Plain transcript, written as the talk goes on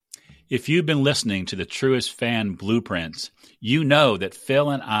If you've been listening to the Truest Fan Blueprints, you know that Phil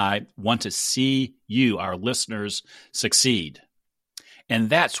and I want to see you, our listeners, succeed. And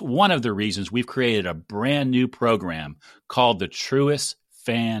that's one of the reasons we've created a brand new program called the Truest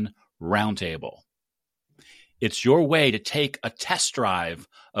Fan Roundtable. It's your way to take a test drive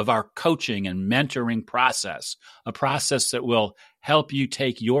of our coaching and mentoring process, a process that will help you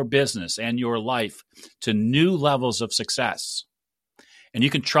take your business and your life to new levels of success. And you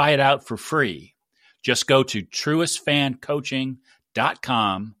can try it out for free. Just go to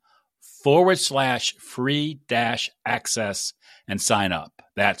truestfancoaching.com/free-access and sign up.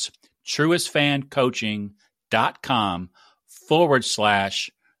 That's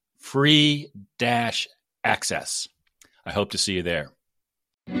truestfancoaching.com/free-access. I hope to see you there.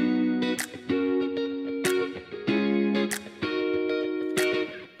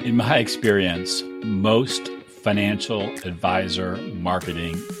 In my experience, most financial advisor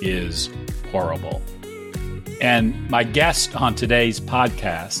marketing is horrible. And my guest on today's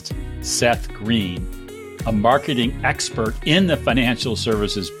podcast, Seth Greene, a marketing expert in the financial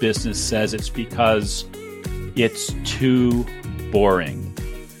services business, says it's because it's too boring.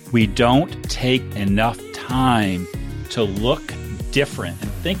 We don't take enough time to look different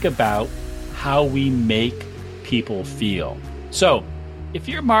and think about how we make people feel. So, if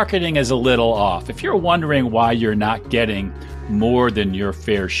your marketing is a little off, if you're wondering why you're not getting more than your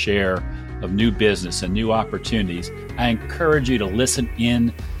fair share of new business and new opportunities, I encourage you to listen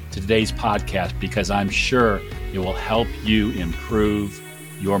in to today's podcast because I'm sure it will help you improve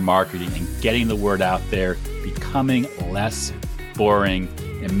your marketing and getting the word out there, becoming less boring,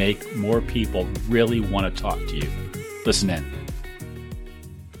 and make more people really want to talk to you. Listen in.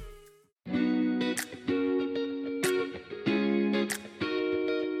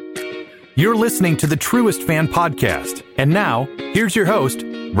 You're listening to the Truest Fan Podcast. And now, here's your host,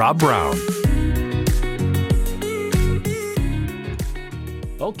 Rob Brown.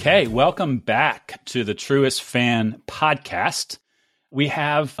 Okay, welcome back to the Truest Fan Podcast. We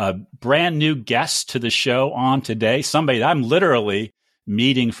have a brand new guest to the show on today, somebody that I'm literally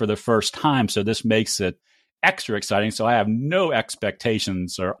meeting for the first time, so this makes it extra exciting. So I have no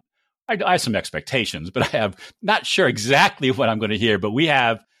expectations, or I have some expectations, but I have not sure exactly what I'm going to hear. But we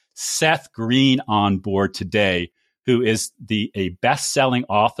have Seth Greene on board today, who is a best-selling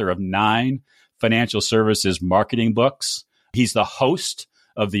author of 9 financial services marketing books. He's the host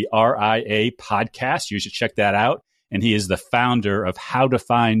of the RIA podcast. You should check that out. And he is the founder of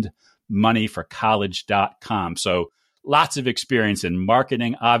howtofindmoneyforcollege.com. So lots of experience in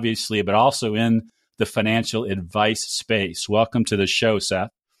marketing, obviously, but also in the financial advice space. Welcome to the show,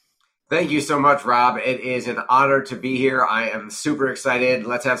 Seth. Thank you so much, Rob. It is an honor to be here. I am super excited.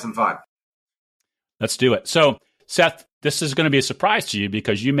 Let's have some fun. Let's do it. So, Seth, this is going to be a surprise to you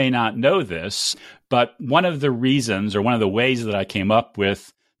because you may not know this, but one of the reasons or one of the ways that I came up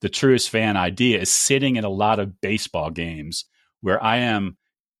with the Truest Fan idea is sitting in a lot of baseball games where I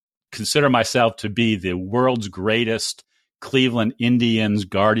consider myself to be the world's greatest Cleveland Indians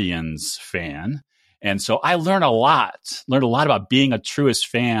Guardians fan. And so I learned a lot about being a Truest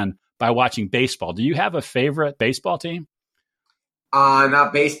fan by watching baseball. Do you have a favorite baseball team?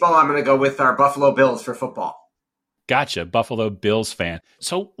 Not baseball. I'm going to go with our Buffalo Bills for football. Gotcha. Buffalo Bills fan.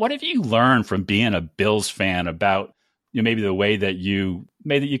 So what have you learned from being a Bills fan about maybe the way that you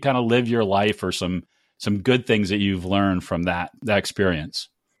kind of live your life, or some good things that you've learned from that experience?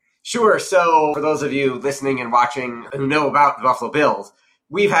 Sure. So for those of you listening and watching who know about the Buffalo Bills,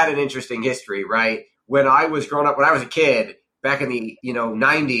 we've had an interesting history, right? When I was growing up, when I was a kid back in the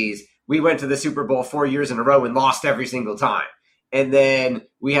 90s, we went to the Super Bowl 4 years in a row and lost every single time. And then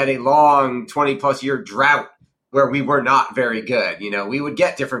we had a long 20-plus year drought where we were not very good. We would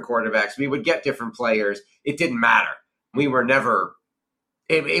get different quarterbacks. We would get different players. It didn't matter. We were never –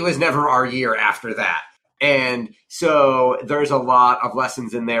 it was never our year after that. And so there's a lot of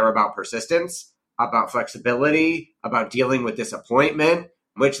lessons in there about persistence, about flexibility, about dealing with disappointment,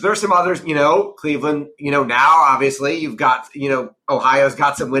 which there's some others, Cleveland, now obviously you've got, Ohio's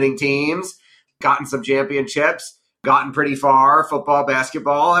got some winning teams, gotten some championships, gotten pretty far, football,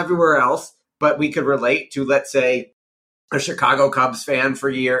 basketball, everywhere else. But we could relate to, let's say, a Chicago Cubs fan for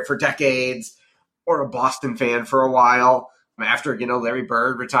decades, or a Boston fan for a while after, Larry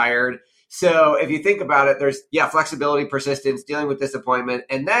Bird retired. So if you think about it, there's, flexibility, persistence, dealing with disappointment,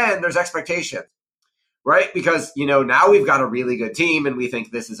 and then there's expectation. Right? Because, now we've got a really good team and we think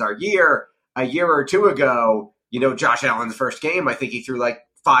this is our year. A year or two ago, Josh Allen's first game, I think he threw like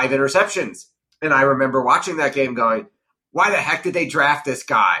 5 interceptions. And I remember watching that game going, why the heck did they draft this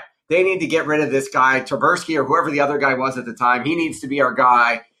guy? They need to get rid of this guy, Tversky or whoever the other guy was at the time. He needs to be our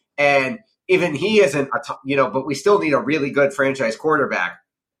guy. And even he isn't, but we still need a really good franchise quarterback.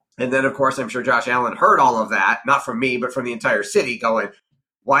 And then, of course, I'm sure Josh Allen heard all of that, not from me, but from the entire city going,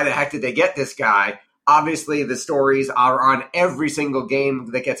 why the heck did they get this guy? Obviously, the stories are on every single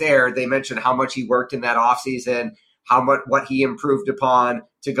game that gets aired. They mention how much he worked in that offseason, what he improved upon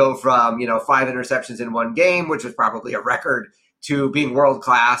to go from, 5 interceptions in one game, which was probably a record, to being world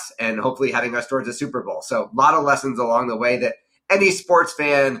class and hopefully heading us towards a Super Bowl. So a lot of lessons along the way that any sports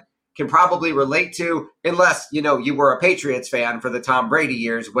fan can probably relate to, unless, you were a Patriots fan for the Tom Brady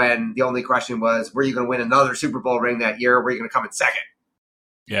years when the only question was, were you going to win another Super Bowl ring that year? Or were you going to come in second?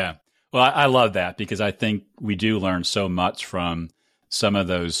 Yeah. Well, I love that because I think we do learn so much from some of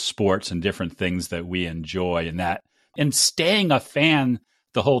those sports and different things that we enjoy and staying a fan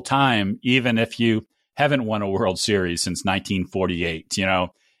the whole time, even if you haven't won a World Series since 1948,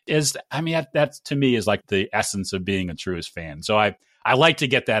 that to me is like the essence of being a truest fan. So I like to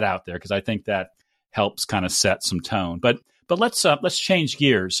get that out there because I think that helps kind of set some tone. But let's change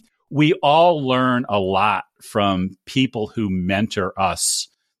gears. We all learn a lot from people who mentor us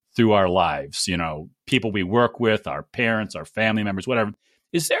through our lives, people we work with, our parents, our family members, whatever.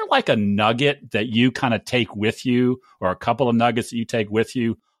 Is there like a nugget that you kind of take with you or a couple of nuggets that you take with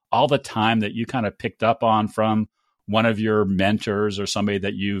you all the time that you kind of picked up on from one of your mentors or somebody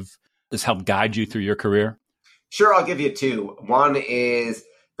that has helped guide you through your career? Sure, I'll give you two. One is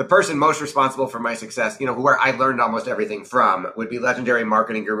the person most responsible for my success, where I learned almost everything from, would be legendary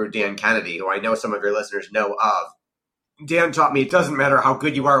marketing guru Dan Kennedy, who I know some of your listeners know of. Dan taught me it doesn't matter how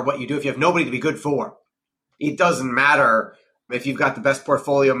good you are or what you do if you have nobody to be good for. It doesn't matter if you've got the best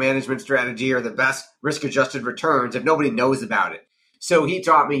portfolio management strategy or the best risk-adjusted returns if nobody knows about it. So he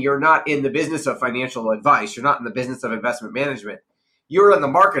taught me you're not in the business of financial advice. You're not in the business of investment management. You're in the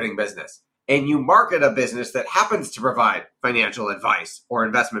marketing business. And you market a business that happens to provide financial advice or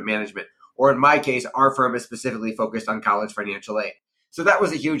investment management. Or in my case, our firm is specifically focused on college financial aid. So that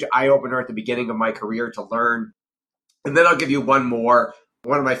was a huge eye-opener at the beginning of my career to learn. And then I'll give you one more.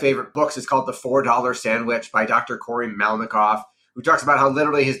 One of my favorite books is called The $4 Sandwich by Dr. Corey Malnikoff, who talks about how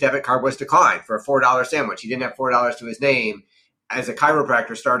literally his debit card was declined for a $4 sandwich. He didn't have $4 to his name as a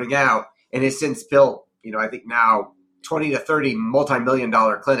chiropractor starting out and has since built, I think now 20 to 30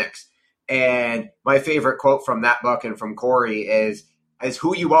 multi-million-dollar clinics. And my favorite quote from that book and from Corey is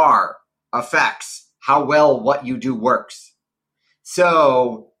who you are affects how well what you do works.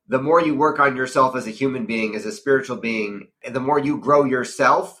 So the more you work on yourself as a human being, as a spiritual being, and the more you grow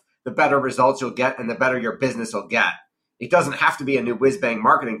yourself, the better results you'll get and the better your business will get. It doesn't have to be a new whiz-bang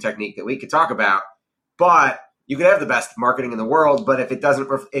marketing technique that we could talk about, but you could have the best marketing in the world, but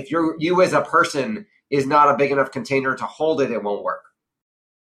if you as a person is not a big enough container to hold it, it won't work.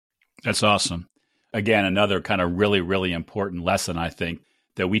 That's awesome. Again, another kind of really, really important lesson, I think,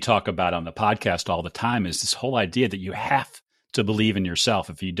 that we talk about on the podcast all the time is this whole idea that you have to believe in yourself.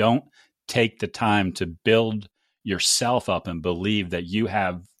 If you don't take the time to build yourself up and believe that you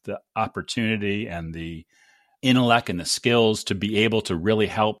have the opportunity and the intellect and the skills to be able to really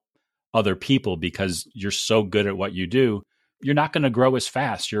help other people because you're so good at what you do, you're not going to grow as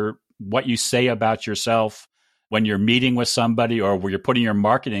fast. What you say about yourself when you're meeting with somebody or where you're putting your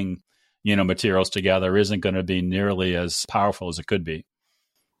marketing, materials together isn't going to be nearly as powerful as it could be.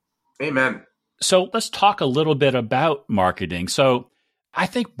 Amen. So let's talk a little bit about marketing. So I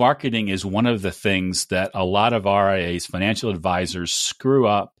think marketing is one of the things that a lot of RIAs, financial advisors, screw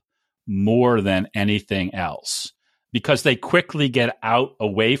up more than anything else because they quickly get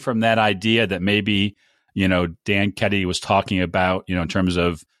away from that idea that maybe, Dan Kennedy was talking about, in terms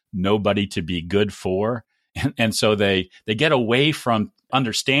of nobody to be good for. And so they get away from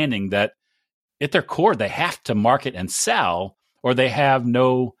understanding that at their core, they have to market and sell or they have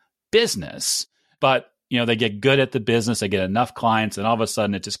no business. But, they get good at the business, they get enough clients, and all of a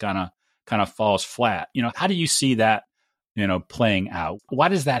sudden it just kind of falls flat. How do you see that, playing out? Why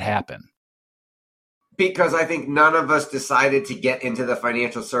does that happen? Because I think none of us decided to get into the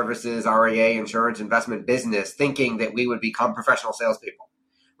financial services, RIA, insurance, investment business thinking that we would become professional salespeople,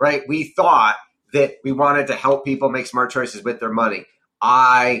 right? We thought that we wanted to help people make smart choices with their money.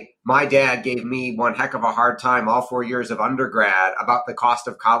 My dad gave me one heck of a hard time all 4 years of undergrad about the cost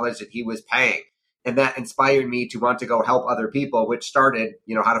of college that he was paying. And that inspired me to want to go help other people, which started,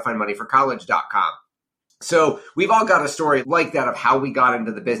 how to find money for college.com. So we've all got a story like that of how we got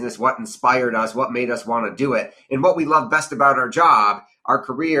into the business, what inspired us, what made us want to do it. And what we love best about our job, our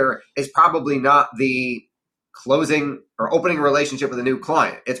career, is probably not the closing or opening a relationship with a new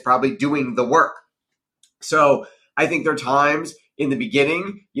client. It's probably doing the work. So I think there are times in the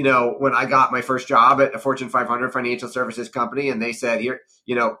beginning, when I got my first job at a Fortune 500 financial services company and they said,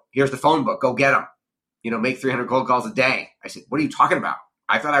 here's the phone book, go get them, make 300 cold calls a day. I said, what are you talking about?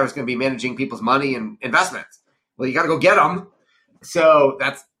 I thought I was going to be managing people's money and investments. Well, you got to go get them. So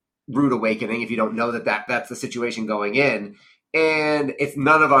that's rude awakening if you don't know that's the situation going in. And it's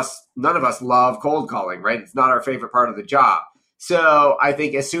none of us love cold calling, right? It's not our favorite part of the job. So I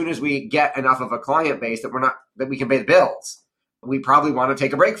think as soon as we get enough of a client base that we can pay the bills, we probably want to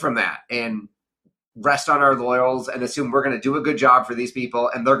take a break from that and rest on our laurels and assume we're going to do a good job for these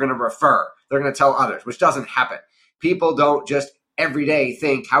people and they're going to refer. They're going to tell others, which doesn't happen. People don't just every day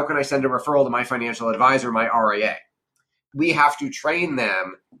think, how can I send a referral to my financial advisor, my RIA? We have to train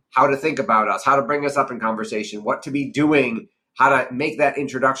them how to think about us, how to bring us up in conversation, what to be doing, how to make that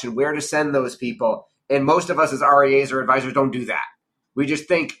introduction, where to send those people. And most of us as RIAs or advisors don't do that. We just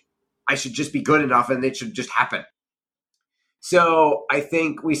think I should just be good enough and it should just happen. So I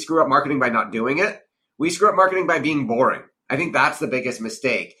think we screw up marketing by not doing it. We screw up marketing by being boring. I think that's the biggest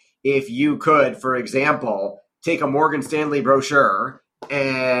mistake. If you could, for example, take a Morgan Stanley brochure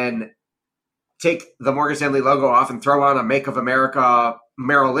and take the Morgan Stanley logo off and throw on a Make of America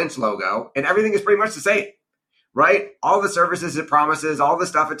Merrill Lynch logo, and everything is pretty much the same, right? All the services it promises, all the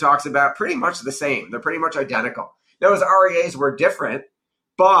stuff it talks about, pretty much the same. They're pretty much identical. Now, as RIAs, we're different,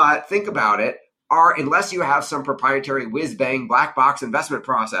 but think about it. Unless you have some proprietary whiz-bang black box investment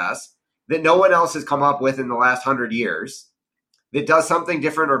process that no one else has come up with in the last 100 years that does something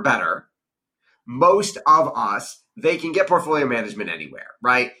different or better, most of us, they can get portfolio management anywhere,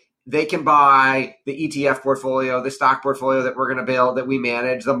 right? They can buy the ETF portfolio, the stock portfolio that we're going to build, that we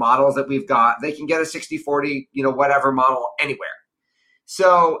manage, the models that we've got. They can get a 60-40, whatever model anywhere.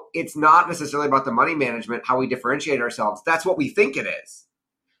 So it's not necessarily about the money management, how we differentiate ourselves. That's what we think it is.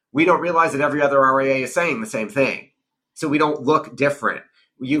 We don't realize that every other RIA is saying the same thing. So we don't look different.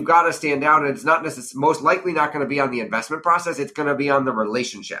 You've got to stand out, and it's not most likely not going to be on the investment process. It's going to be on the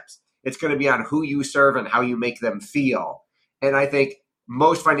relationships. It's going to be on who you serve and how you make them feel. And I think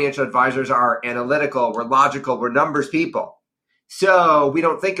most financial advisors are analytical, we're logical, we're numbers people. So we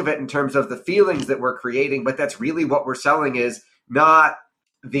don't think of it in terms of the feelings that we're creating, but that's really what we're selling is not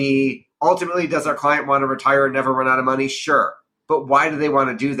ultimately, does our client want to retire and never run out of money? Sure. But why do they want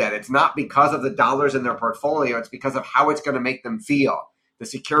to do that? It's not because of the dollars in their portfolio. It's because of how it's going to make them feel. The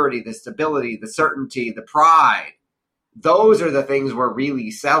security, the stability, the certainty, the pride. Those are the things we're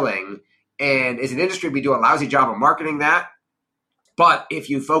really selling. And as an industry, we do a lousy job of marketing that. But if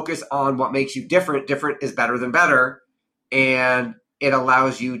you focus on what makes you different, different is better than better. And it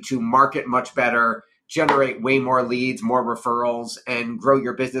allows you to market much better, generate way more leads, more referrals, and grow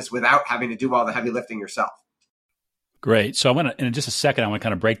your business without having to do all the heavy lifting yourself. Great. So in just a second, I want to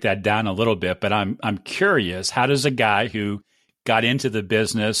kind of break that down a little bit, but I'm curious, how does a guy who got into the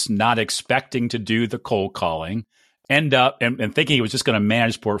business not expecting to do the cold calling end up and thinking he was just going to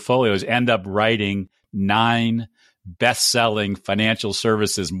manage portfolios, end up writing 9 best-selling financial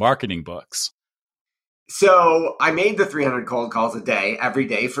services marketing books? So I made the 300 cold calls a day, every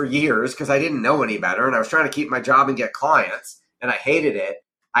day for years because I didn't know any better. And I was trying to keep my job and get clients, and I hated it.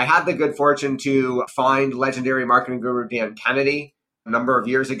 I had the good fortune to find legendary marketing guru Dan Kennedy a number of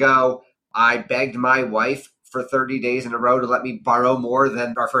years ago. I begged my wife for 30 days in a row to let me borrow more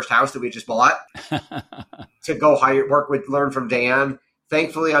than our first house that we just bought to go learn from Dan.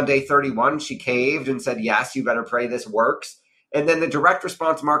 Thankfully, on day 31, she caved and said, yes, you better pray this works. And then the direct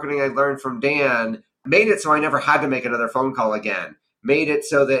response marketing I learned from Dan made it so I never had to make another phone call again, made it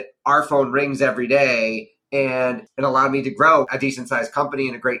so that our phone rings every day. And it allowed me to grow a decent sized company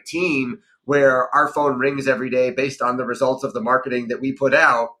and a great team where our phone rings every day based on the results of the marketing that we put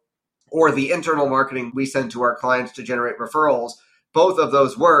out or the internal marketing we send to our clients to generate referrals. Both of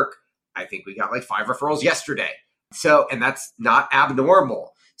those work. I think we got like 5 referrals yesterday. And that's not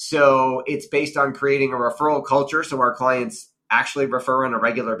abnormal. So it's based on creating a referral culture so our clients actually refer on a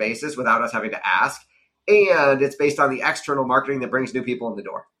regular basis without us having to ask. And it's based on the external marketing that brings new people in the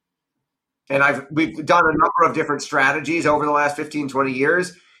door. And we've done a number of different strategies over the last 15, 20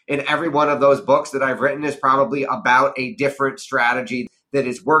 years. And every one of those books that I've written is probably about a different strategy that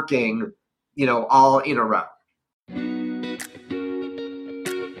is working, all in a row.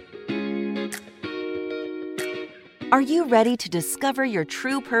 Are you ready to discover your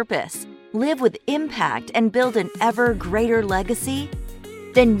true purpose, live with impact, and build an ever greater legacy?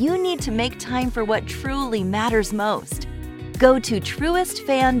 Then you need to make time for what truly matters most. Go to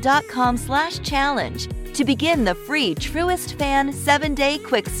truestfan.com/challenge to begin the free Truest Fan 7-day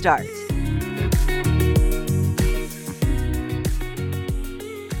quick start.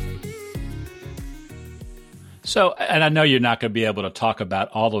 So, and I know you're not going to be able to talk about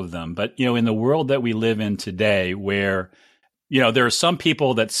all of them, but, in the world that we live in today where, there are some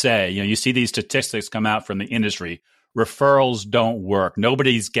people that say, you see these statistics come out from the industry, referrals don't work.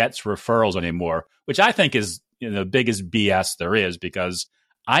 Nobody gets referrals anymore, which I think is the biggest BS there is, because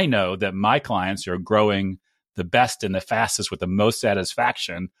I know that my clients who are growing the best and the fastest with the most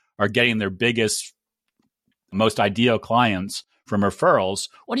satisfaction are getting their biggest, most ideal clients from referrals.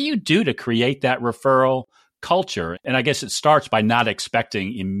 What do you do to create that referral culture? And I guess it starts by not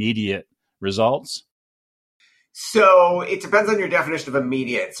expecting immediate results. So it depends on your definition of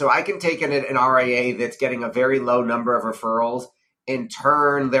immediate. So I can take an RIA that's getting a very low number of referrals and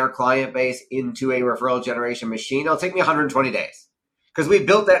turn their client base into a referral generation machine. It'll take me 120 days because we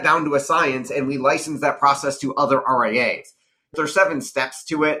built that down to a science and we license that process to other RIAs. There's 7 steps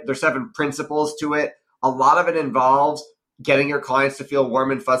to it. There's 7 principles to it. A lot of it involves getting your clients to feel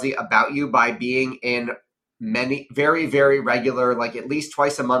warm and fuzzy about you by being in many, very, very regular, like at least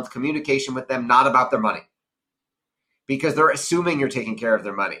twice a month communication with them, not about their money. Because they're assuming you're taking care of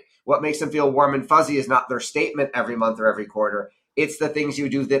their money. What makes them feel warm and fuzzy is not their statement every month or every quarter. It's the things you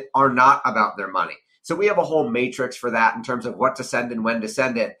do that are not about their money. So we have a whole matrix for that in terms of what to send and when to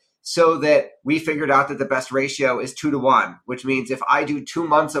send it, so that we figured out that the best ratio is 2-to-1, which means if I do 2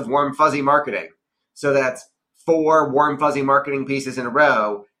 months of warm fuzzy marketing, so that's 4 warm fuzzy marketing pieces in a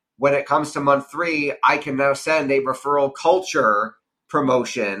row, when it comes to month 3, I can now send a referral culture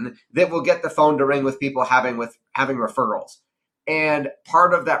promotion that will get the phone to ring with people having referrals. And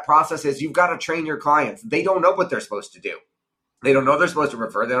part of that process is you've got to train your clients. They don't know what they're supposed to do. They don't know they're supposed to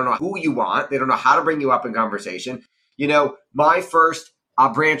refer. They don't know who you want. They don't know how to bring you up in conversation. My first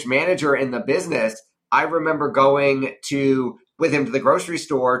branch manager in the business, I remember going with him to the grocery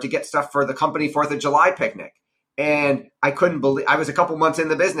store to get stuff for the company 4th of July picnic. And I couldn't believe, I was a couple months in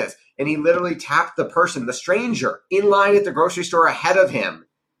the business, and he literally tapped the person, the stranger, in line at the grocery store ahead of him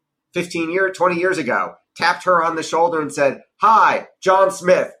 20 years ago, tapped her on the shoulder and said, "Hi, John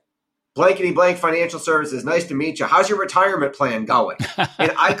Smith, blankety blank financial services. Nice to meet you. How's your retirement plan going?"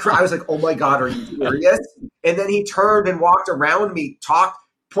 And I was like, "Oh my God, are you serious?" And then he turned and walked around me,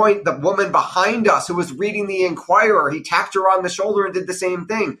 the woman behind us who was reading the Inquirer, he tapped her on the shoulder and did the same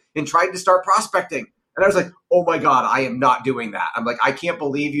thing and tried to start prospecting. And I was like, "Oh my God, I am not doing that." I'm like, "I can't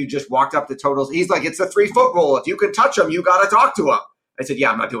believe you just walked up to totals." He's like, "It's a 3-foot rule. If you can touch them, you got to talk to them." I said,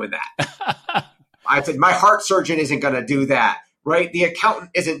 "Yeah, I'm not doing that." I said, "My heart surgeon isn't going to do that, right? The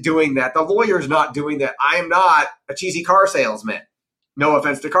accountant isn't doing that. The lawyer's not doing that. I am not a cheesy car salesman." No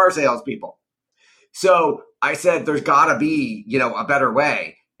offense to car salespeople. So I said, there's got to be, a better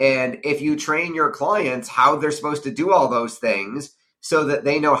way. And if you train your clients how they're supposed to do all those things, so that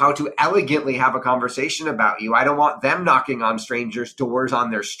they know how to elegantly have a conversation about you. I don't want them knocking on strangers' doors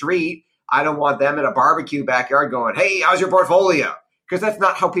on their street. I don't want them in a barbecue backyard going, "Hey, how's your portfolio?" Because that's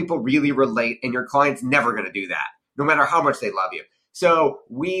not how people really relate, and your client's never going to do that, no matter how much they love you. So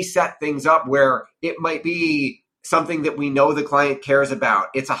we set things up where it might be something that we know the client cares about.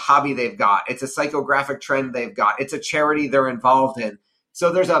 It's a hobby they've got. It's a psychographic trend they've got. It's a charity they're involved in. So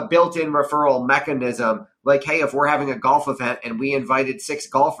there's a built-in referral mechanism, like, hey, if we're having a golf event and we invited 6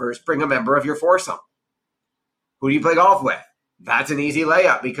 golfers, bring a member of your foursome. Who do you play golf with? That's an easy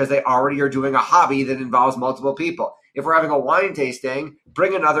layup because they already are doing a hobby that involves multiple people. If we're having a wine tasting,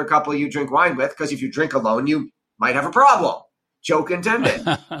 bring another couple you drink wine with, because if you drink alone, you might have a problem. Joke intended.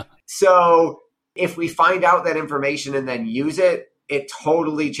 So if we find out that information and then use it, it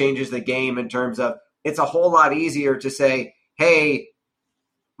totally changes the game in terms of it's a whole lot easier to say, "Hey,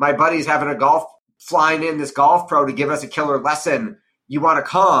 my buddy's flying in this golf pro to give us a killer lesson. You want to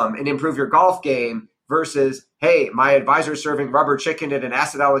come and improve your golf game," versus, "Hey, my advisor's serving rubber chicken at an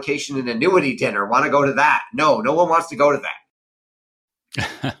asset allocation and annuity dinner. Want to go to that?" No one wants to go to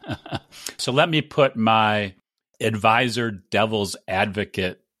that. So let me put my advisor devil's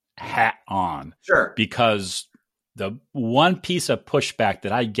advocate hat on. Sure. Because the one piece of pushback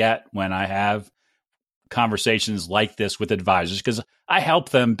that I get when I have conversations like this with advisors, because I help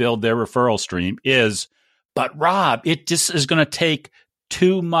them build their referral stream, is, "But Rob, it just is going to take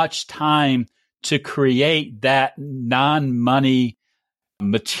too much time to create that non-money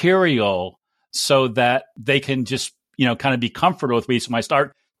material so that they can just, kind of be comfortable with me. So when I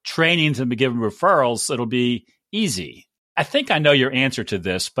start training them to give them referrals, it'll be easy." I think I know your answer to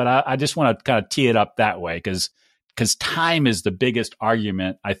this, but I just want to kind of tee it up that way because time is the biggest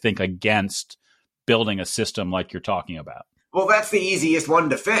argument, I think, against building a system like you're talking about. Well, that's the easiest one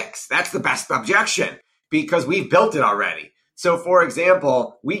to fix. That's the best objection because we've built it already. So, for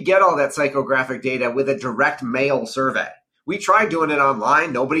example, we get all that psychographic data with a direct mail survey. We tried doing it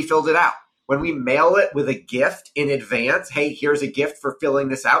online. Nobody filled it out. When we mail it with a gift in advance, hey, here's a gift for filling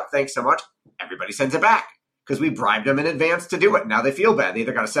this out. Thanks so much. Everybody sends it back because we bribed them in advance to do it. Now they feel bad. They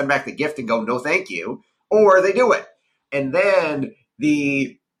either got to send back the gift and go, no, thank you, or they do it. And then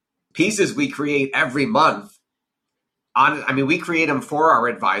the pieces we create every month, we create them for our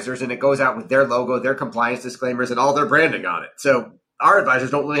advisors, and it goes out with their logo, their compliance disclaimers, and all their branding on it. So our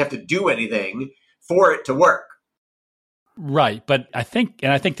advisors don't really have to do anything for it to work. Right. But I think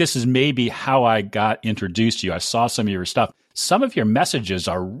this is maybe how I got introduced to you. I saw some of your stuff. Some of your messages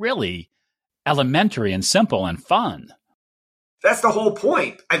are really elementary and simple and fun. That's the whole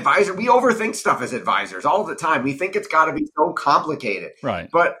point. We overthink stuff as advisors all the time. We think it's got to be so complicated. Right.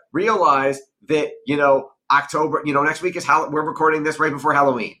 But realize that, October, next week is we're recording this right before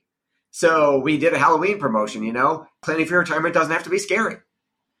Halloween. So we did a Halloween promotion, planning for your retirement doesn't have to be scary.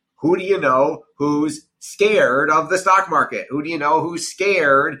 Who do you know who's scared of the stock market? Who do you know who's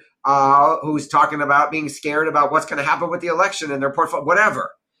scared, who's talking about being scared about what's going to happen with the election and their portfolio,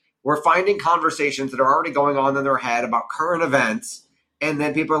 whatever. We're finding conversations that are already going on in their head about current events. And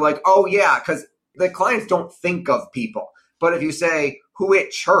then people are like, oh, yeah, because the clients don't think of people. But if you say, who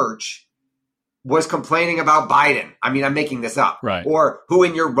at church was complaining about Biden? I mean, I'm making this up. Right. Or who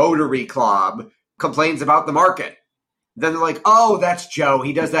in your Rotary Club complains about the market? Then they're like, oh, that's Joe.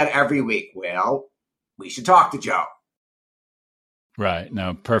 He does that every week. Well, we should talk to Joe. Right.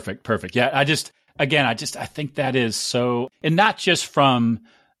 No, perfect. Yeah, I think that is so, and not just from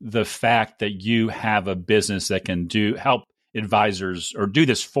the fact that you have a business that can help advisors or do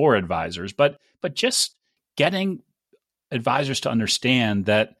this for advisors, but just getting advisors to understand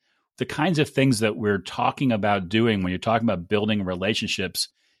that the kinds of things that we're talking about doing when you're talking about building relationships,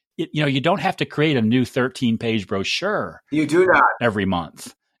 you don't have to create a new 13-page brochure. You do not. Every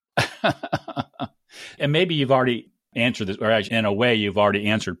month. And maybe you've already answered this, or in a way you've already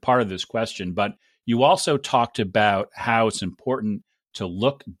answered part of this question, but you also talked about how it's important to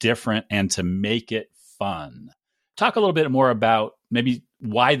look different and to make it fun. Talk a little bit more about maybe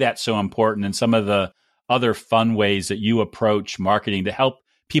why that's so important and some of the other fun ways that you approach marketing to help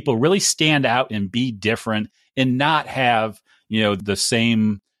people really stand out and be different and not have, the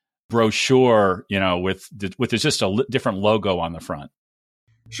same brochure, with just a different logo on the front.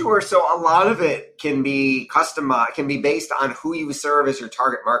 Sure. So a lot of it can be customized, can be based on who you serve as your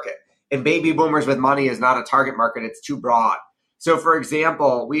target market. And baby boomers with money is not a target market. It's too broad. So for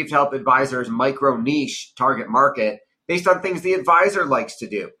example, we've helped advisors micro niche target market based on things the advisor likes to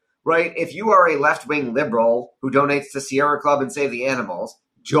do, right? If you are a left-wing liberal who donates to Sierra Club and Save the Animals,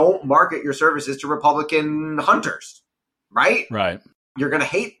 don't market your services to Republican hunters, right? Right. You're going to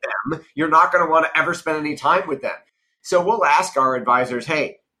hate them. You're not going to want to ever spend any time with them. So we'll ask our advisors,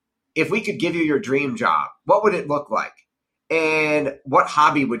 hey, if we could give you your dream job, what would it look like? And what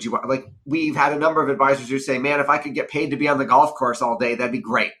hobby would you want? Like, we've had a number of advisors who say, man, if I could get paid to be on the golf course all day, that'd be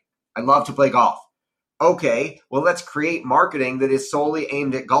great. I love to play golf. Okay, well, let's create marketing that is solely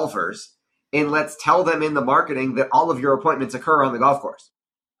aimed at golfers. And let's tell them in the marketing that all of your appointments occur on the golf course.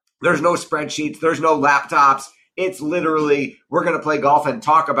 There's no spreadsheets. There's no laptops. It's literally, we're going to play golf and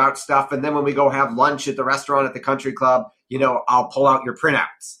talk about stuff. And then when we go have lunch at the restaurant at the country club, I'll pull out your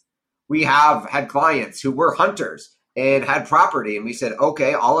printouts. We have had clients who were hunters and had property. And we said,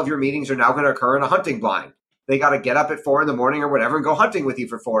 okay, all of your meetings are now going to occur in a hunting blind. They got to get up at 4 a.m. or whatever and go hunting with you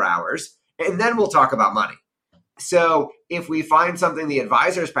for 4 hours. And then we'll talk about money. So if we find something the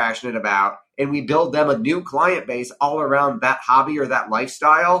advisor is passionate about and we build them a new client base all around that hobby or that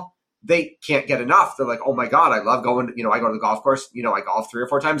lifestyle, they can't get enough. They're like, oh my God, I love going, I go to the golf course, I golf 3 or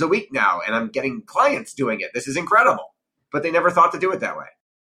 4 times a week now and I'm getting clients doing it. This is incredible. But they never thought to do it that way.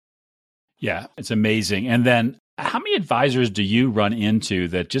 Yeah, it's amazing. And then how many advisors do you run into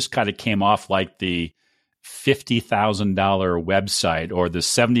that just kind of came off like the $50,000 website or the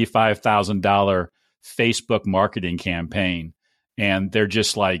 $75,000 Facebook marketing campaign, and they're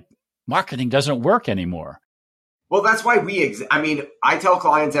just like, marketing doesn't work anymore? Well, that's why I tell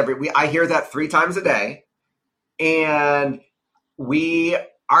clients I hear that 3 times a day, and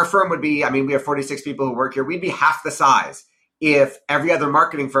our firm would be, we have 46 people who work here. We'd be half the size if every other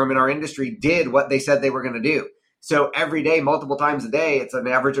marketing firm in our industry did what they said they were going to do. So every day, multiple times a day, it's an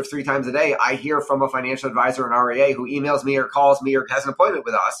average of 3 times a day, I hear from a financial advisor or an RIA who emails me or calls me or has an appointment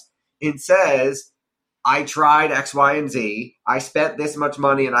with us and says, I tried X, Y, and Z. I spent this much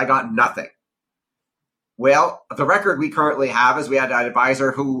money and I got nothing. Well, the record we currently have is we had an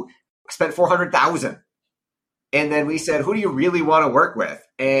advisor who spent $400,000. And then we said, who do you really want to work with?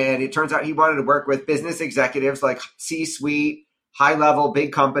 And it turns out he wanted to work with business executives like C-suite, high-level,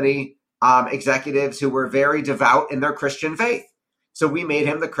 big company executives who were very devout in their Christian faith. So we made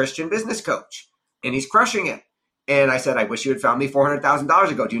him the Christian business coach, and he's crushing it. And I said, I wish you had found me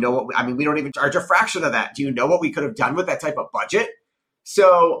 $400,000 ago. Do you know what? We don't even charge a fraction of that. Do you know what we could have done with that type of budget?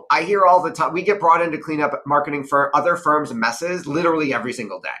 So I hear all the time, we get brought in to clean up marketing for other firms' messes literally every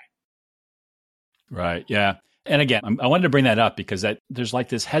single day. Right. Yeah. And again, I wanted to bring that up because there's like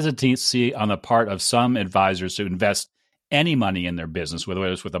this hesitancy on the part of some advisors to invest any money in their business, whether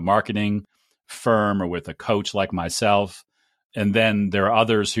it's with a marketing firm or with a coach like myself. And then there are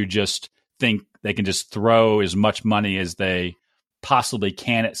others who just think they can just throw as much money as they possibly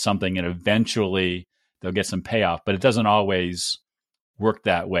can at something and eventually they'll get some payoff. But it doesn't always work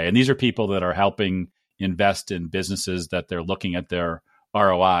that way. And these are people that are helping invest in businesses that they're looking at their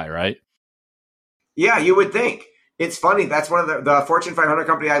ROI, right? Yeah, you would think. It's funny. That's one of the Fortune 500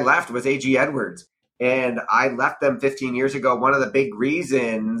 company I left was A.G. Edwards. And I left them 15 years ago. One of the big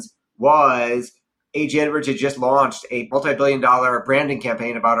reasons was A.G. Edwards had just launched a multi-billion-dollar branding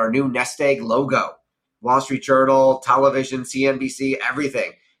campaign about our new Nest Egg logo. Wall Street Journal, television, CNBC,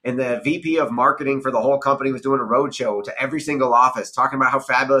 everything. And the VP of marketing for the whole company was doing a roadshow to every single office, talking about how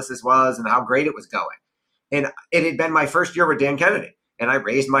fabulous this was and how great it was going. And it had been my first year with Dan Kennedy. And I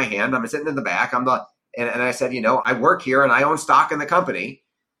raised my hand. I'm sitting in the back. And I said, I work here and I own stock in the company.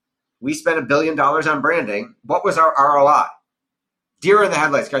 We spent $1 billion on branding. What was our ROI? Deer in the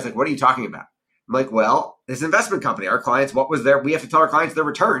headlights. Guys like, what are you talking about? I'm like, well, this investment company, our clients, we have to tell our clients their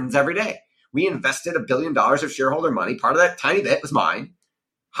returns every day. We invested $1 billion of shareholder money. Part of that tiny bit was mine.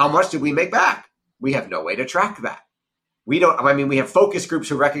 How much did we make back? We have no way to track that. We have focus groups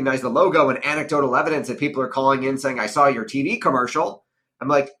who recognize the logo and anecdotal evidence that people are calling in saying, I saw your TV commercial. I'm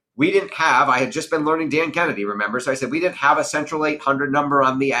like, I had just been learning Dan Kennedy, remember? So I said, we didn't have a central 800 number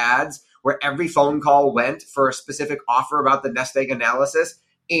on the ads where every phone call went for a specific offer about the nest egg analysis.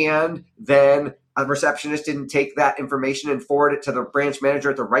 And then a receptionist didn't take that information and forward it to the branch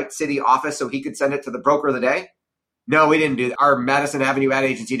manager at the right city office so he could send it to the broker of the day. No, we didn't do that. Our Madison Avenue ad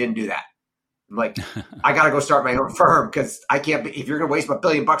agency didn't do that. I'm like, I got to go start my own firm because I can't if you're going to waste $1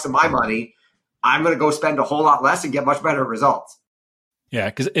 billion of my money, I'm going to go spend a whole lot less and get much better results. Yeah,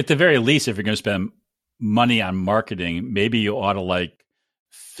 because at the very least, if you're going to spend money on marketing, maybe you ought to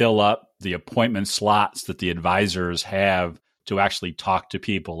fill up the appointment slots that the advisors have to actually talk to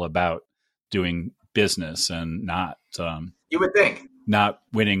people about doing business and not you would think not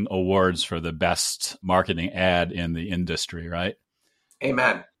winning awards for the best marketing ad in the industry, right?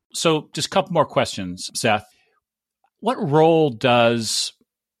 Amen. So just a couple more questions, Seth. What role does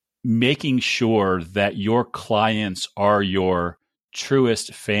making sure that your clients are your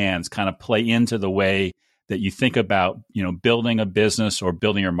truest fans kind of play into the way that you think about, building a business or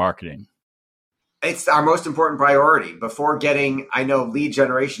building your marketing? It's our most important priority before getting, I know lead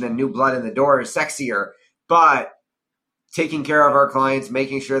generation and new blood in the door is sexier, but taking care of our clients,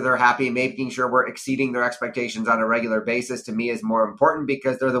 making sure they're happy, making sure we're exceeding their expectations on a regular basis to me is more important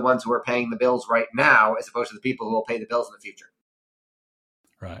because they're the ones who are paying the bills right now as opposed to the people who will pay the bills in the future.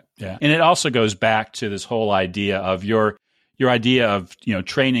 Right. Yeah. And it also goes back to this whole idea of your idea of,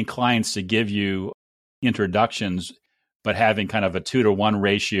 training clients to give you introductions, but having kind of a 2-to-1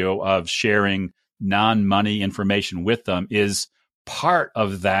 ratio of sharing non-money information with them is part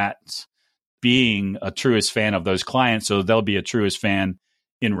of that being a truest fan of those clients. So they'll be a truest fan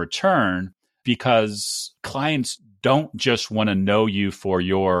in return because clients don't just want to know you for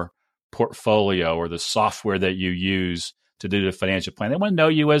your portfolio or the software that you use to do the financial plan. They want to know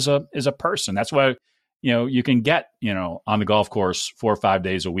you as a person. That's why, you can get, on the golf course 4 or 5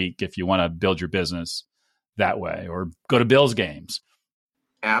 days a week if you want to build your business that way or go to Bills games.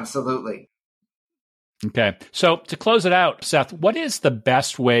 Absolutely. Okay. So to close it out, Seth, what is the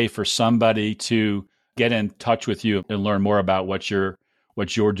best way for somebody to get in touch with you and learn more about what you're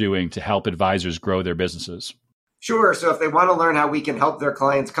doing to help advisors grow their businesses? Sure. So if they want to learn how we can help their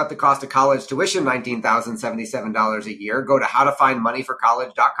clients cut the cost of college tuition, $19,077 a year, go to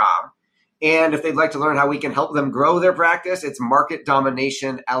howtofindmoneyforcollege.com. And if they'd like to learn how we can help them grow their practice, it's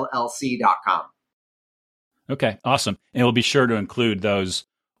marketdominationllc.com. Okay, awesome. And we'll be sure to include those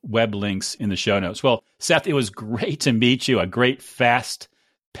web links in the show notes. Well, Seth, it was great to meet you. A great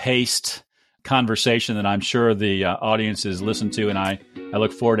fast-paced conversation that I'm sure the audience has listened to, and I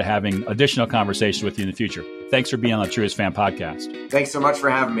look forward to having additional conversations with you in the future. Thanks for being on the Truest Fan Podcast. Thanks so much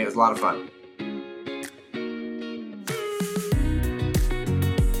for having me. It was a lot of fun.